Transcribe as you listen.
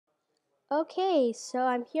Okay, so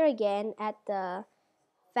I'm here again at the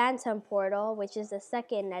Phantom Portal, which is the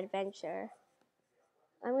second adventure.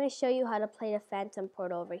 I'm going to show you how to play the Phantom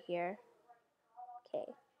Portal over here.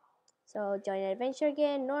 Okay, so join adventure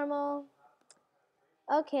again, normal.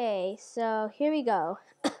 Okay, so here we go.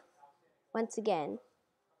 Once again.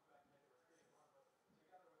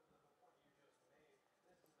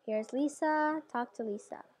 Here's Lisa. Talk to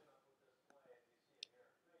Lisa.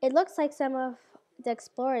 It looks like some of the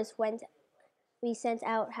explorers we sent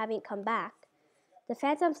out haven't come back. The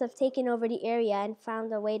Phantoms have taken over the area and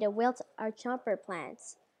found a way to wilt our chomper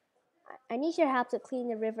plants. I need your help to clean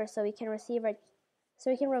the river so we can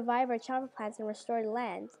revive our chomper plants and restore the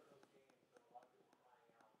land.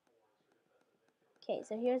 Okay,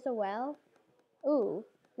 so here's the well. Ooh,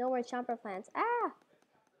 no more chomper plants. Ah!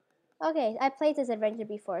 Okay, I played this adventure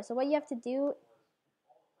before. So what you have to do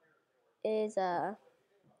is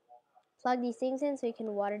plug these things in so you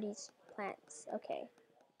can water these plants. Okay.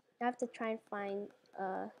 I have to try and find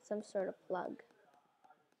some sort of plug.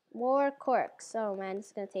 More corks. Oh man, this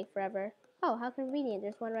is gonna take forever. Oh, how convenient.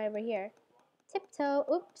 There's one right over here. Tiptoe.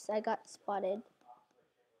 Oops, I got spotted.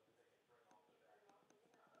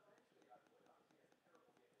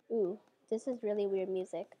 Ooh, this is really weird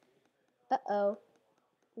music. Uh-oh.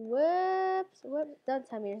 Whoops. Whoops. Don't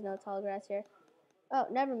tell me there's no tall grass here. Oh,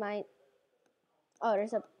 never mind. Oh,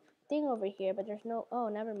 there's a thing over here, but there's no... Oh,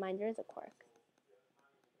 never mind. There is a cork.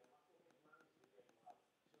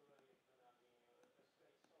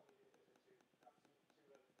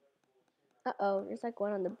 Uh-oh. There's like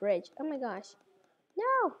one on the bridge. Oh my gosh.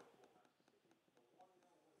 No!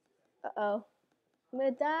 Uh-oh. I'm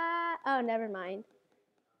gonna die. Oh, never mind.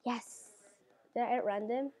 Yes. Did I outrun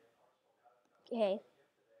them? Okay.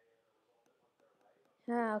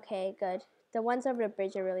 Ah, okay, good. The ones over the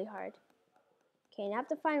bridge are really hard. Okay, now I have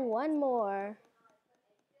to find one more.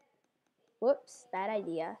 Whoops, bad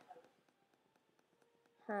idea.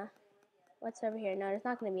 Huh. What's over here? No, there's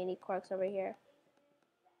not going to be any corks over here.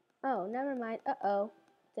 Oh, never mind. Uh-oh.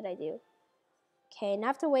 What did I do? Okay, now I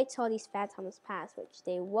have to wait till these phantoms pass, which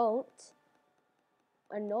they won't.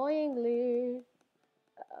 Annoyingly.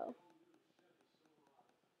 Uh-oh.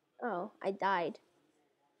 Oh, I died.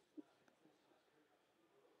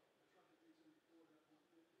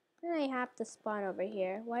 Then I have to spawn over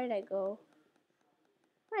here. Why did I go?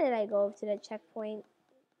 Why did I go to the checkpoint?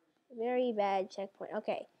 Very bad checkpoint.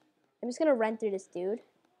 Okay. I'm just gonna run through this dude.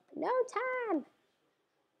 No time!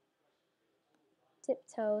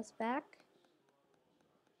 Tiptoes back.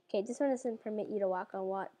 Okay, this one doesn't permit you to walk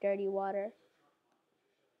on dirty water.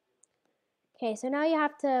 Okay, so now you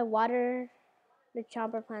have to water the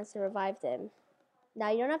chomper plants to revive them.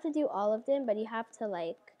 Now you don't have to do all of them, but you have to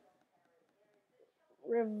like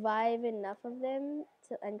revive enough of them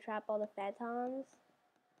to entrap all the phantoms.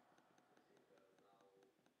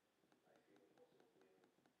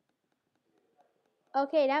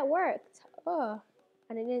 Okay, that worked. Oh,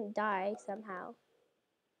 and I didn't die somehow.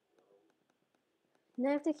 Now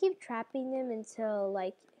I have to keep trapping them until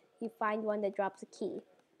like you find one that drops a key.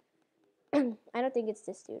 I don't think it's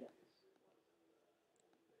this dude.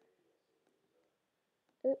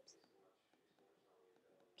 Oops.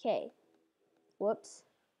 Okay. Whoops.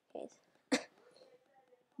 Okay.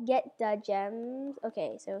 Get the gems.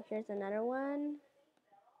 Okay, so here's another one.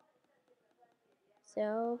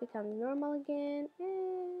 So become normal again.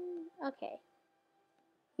 Okay.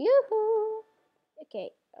 Yoo-hoo! Okay,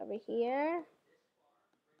 over here.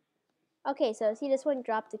 Okay, so see this one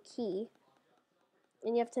dropped the key.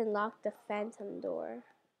 And you have to unlock the phantom door.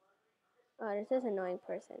 Oh, there's this annoying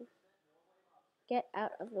person. Get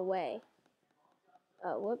out of the way.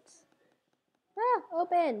 Oh, whoops. Ah,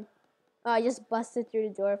 open! Oh, I just busted through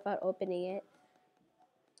the door without opening it.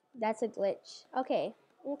 That's a glitch. Okay,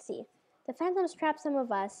 let's see. The phantoms trap some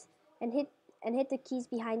of us and hit the keys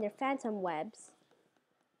behind their phantom webs.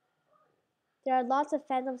 There are lots of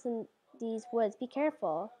phantoms in these woods. Be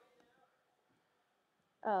careful.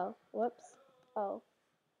 Oh, whoops. Oh.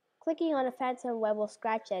 Clicking on a phantom web will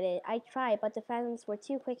scratch at it. I tried, but the phantoms were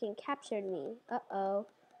too quick and captured me. Uh-oh.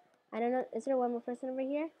 I don't know. Is there one more person over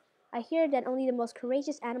here? I hear that only the most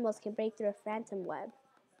courageous animals can break through a phantom web.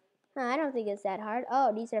 Huh, I don't think it's that hard.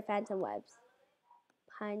 Oh, these are phantom webs.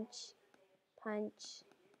 Punch. Punch.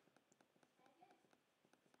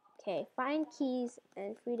 Okay, find keys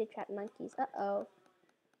and free the trapped monkeys. Uh-oh.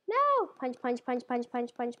 No! Punch, punch, punch, punch,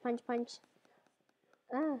 punch, punch, punch, punch.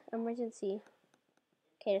 Ah, emergency.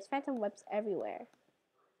 Okay, there's phantom webs everywhere.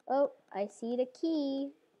 Oh, I see the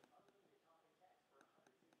key.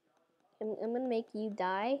 I'm gonna make you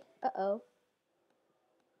die. Uh-oh.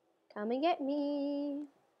 Come and get me.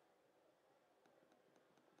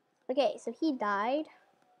 Okay, so he died.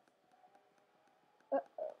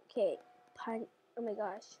 Okay, oh my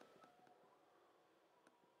gosh.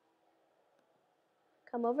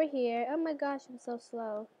 Come over here. Oh my gosh, I'm so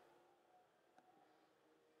slow.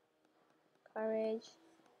 Courage.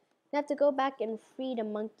 I have to go back and free the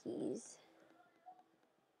monkeys.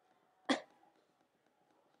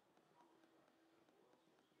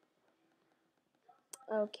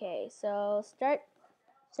 Okay, so start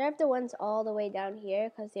the ones all the way down here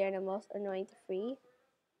because they're the most annoying to free.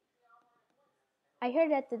 I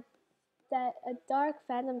heard that a dark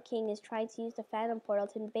Phantom King is trying to use the Phantom Portal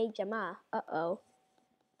to invade Jama. Uh-oh.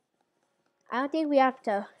 I don't think we have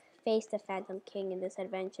to face the Phantom King in this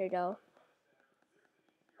adventure though.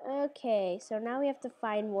 Okay, so now we have to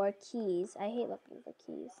find more keys. I hate looking for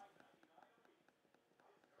keys.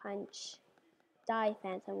 Punch. Die,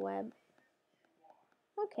 Phantom Web.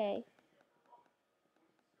 Okay.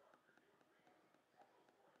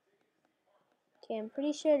 Okay, I'm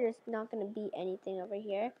pretty sure there's not going to be anything over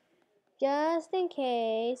here. Just in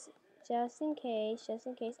case. Just in case. Just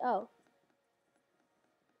in case. Oh.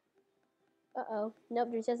 Uh-oh. Nope,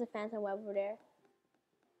 there's just a Phantom Web over there.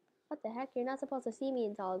 What the heck? You're not supposed to see me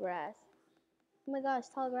in tall grass. Oh my gosh,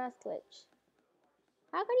 tall grass glitch.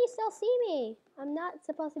 How can you still see me? I'm not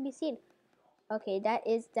supposed to be seen. Okay, that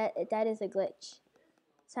is a glitch.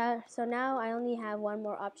 So now I only have one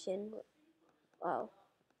more option. Oh.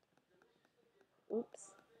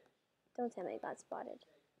 Oops. Don't tell me I got spotted.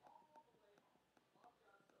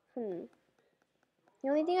 The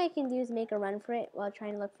only thing I can do is make a run for it while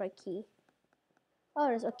trying to look for a key. Oh,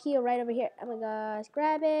 there's a key right over here. Oh my gosh.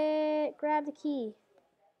 Grab it. Grab the key.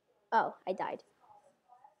 Oh, I died.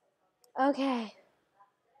 Okay.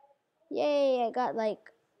 Yay,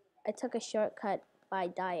 I took a shortcut by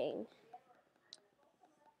dying.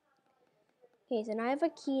 Okay, so now I have a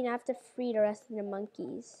key and I have to free the rest of the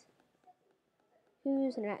monkeys.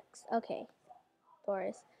 Who's next? Okay.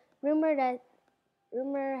 Doris. Rumor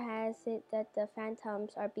has it that the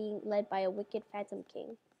phantoms are being led by a wicked Phantom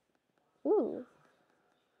King. Ooh.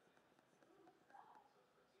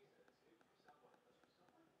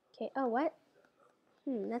 Okay, oh what?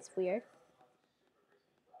 That's weird.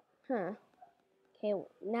 Huh. Okay,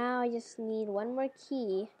 now I just need one more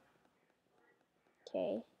key.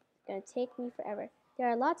 Okay, it's gonna take me forever. There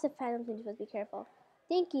are lots of phantoms and you're supposed to be careful.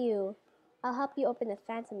 Thank you. I'll help you open the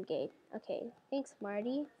phantom gate. Okay, thanks,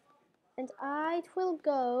 Marty. And I will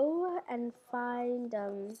go and find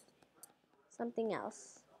something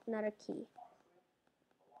else. Another key.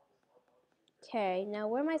 Okay, now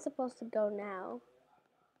where am I supposed to go now?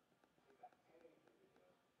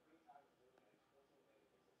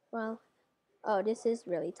 Well, oh, this is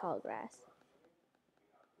really tall grass.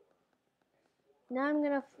 Now I'm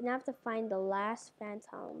gonna have to find the last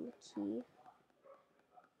phantom key.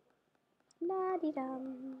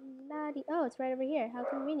 La-dee-dum, la-dee. Oh, it's right over here. How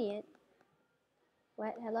convenient.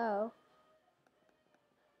 What? Hello?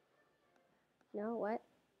 No, what?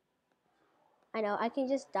 I know, I can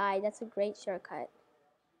just die. That's a great shortcut.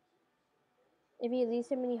 If you lose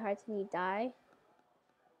so many hearts and you die.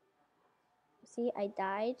 See, I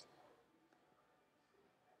died.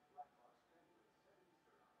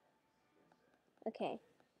 Okay.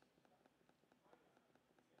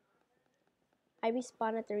 I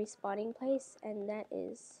respawn at the respawning place, and that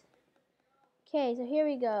is... Okay, so here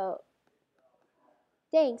we go.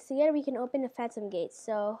 Thanks. Together we can open the Phantom Gates.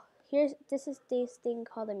 So, this is this thing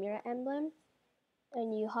called a Mirror Emblem.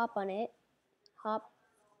 And you hop on it. Hop.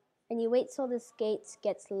 And you wait till this gate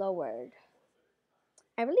gets lowered.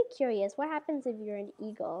 I'm really curious, what happens if you're an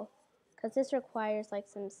eagle? Because this requires, like,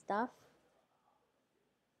 some stuff.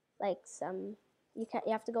 Like, you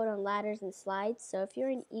have to go down ladders and slides. So, if you're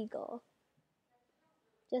an eagle...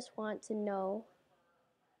 Just want to know.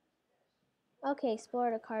 Okay, explore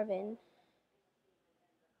the Carven.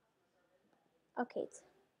 Okay.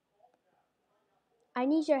 I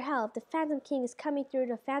need your help. The Phantom King is coming through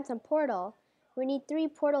the Phantom Portal. We need 3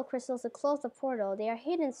 portal crystals to close the portal. They are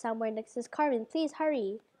hidden somewhere next to this Carven. Please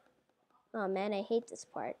hurry. Oh man, I hate this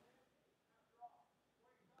part.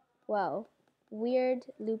 Whoa. Weird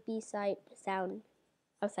loopy sound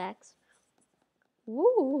effects.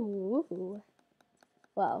 Woo.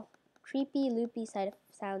 Whoa. Creepy loopy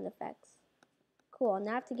sound effects. Cool,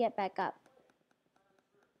 now I have to get back up.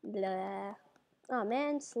 Blah. Oh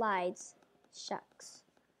man, slides. Shucks.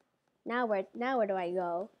 Now where do I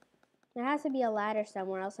go? There has to be a ladder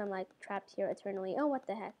somewhere else I'm like trapped here eternally. Oh, what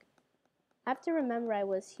the heck. I have to remember I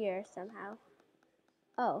was here somehow.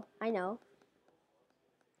 Oh, I know.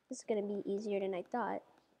 This is gonna be easier than I thought.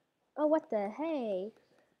 Oh, what the hey?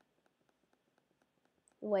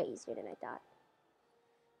 Way easier than I thought.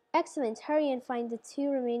 Excellent. Hurry and find the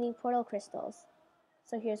 2 remaining portal crystals.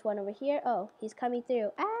 So here's one over here. Oh, he's coming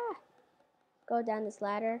through. Ah! Go down this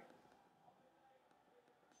ladder.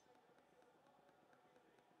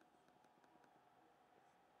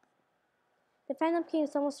 The Phantom King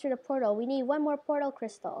is almost through the portal. We need 1 more portal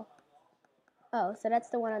crystal. Oh, so that's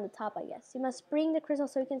the one on the top, I guess. You must bring the crystal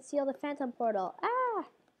so we can seal the Phantom portal. Ah!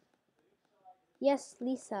 Yes,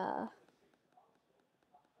 Lisa.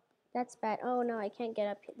 That's bad. Oh no, I can't get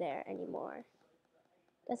up there anymore.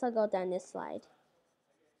 Guess I'll go down this slide.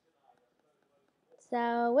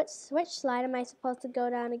 So, which slide am I supposed to go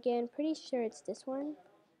down again? Pretty sure it's this one.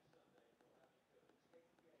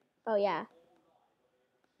 Oh yeah.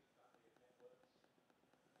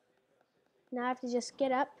 Now I have to just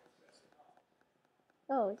get up.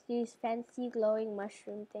 Oh, it's these fancy glowing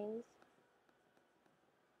mushroom things.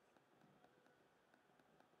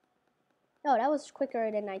 Oh, that was quicker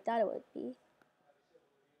than I thought it would be.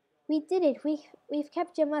 We did it. We've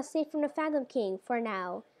kept Gemma safe from the Phantom King for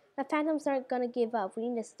now. The Phantoms aren't gonna give up. We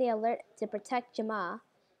need to stay alert to protect Gemma.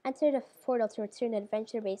 Enter the portal to return to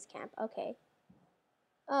Adventure Base Camp. Okay.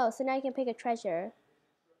 Oh, so now you can pick a treasure.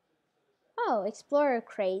 Oh, Explorer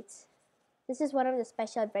Crate. This is one of the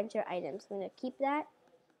special adventure items. I'm gonna keep that.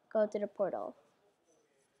 Go to the portal.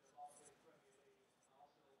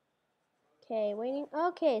 Okay, waiting.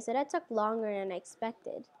 Okay, so that took longer than I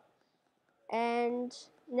expected. And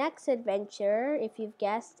next adventure, if you've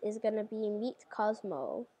guessed, is gonna be Meet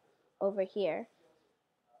Cosmo over here.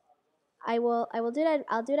 I will do that.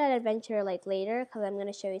 I'll do that adventure like later because I'm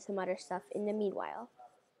gonna show you some other stuff in the meanwhile.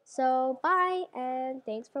 So bye and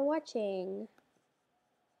thanks for watching.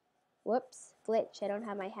 Whoops, glitch. I don't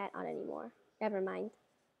have my hat on anymore. Never mind.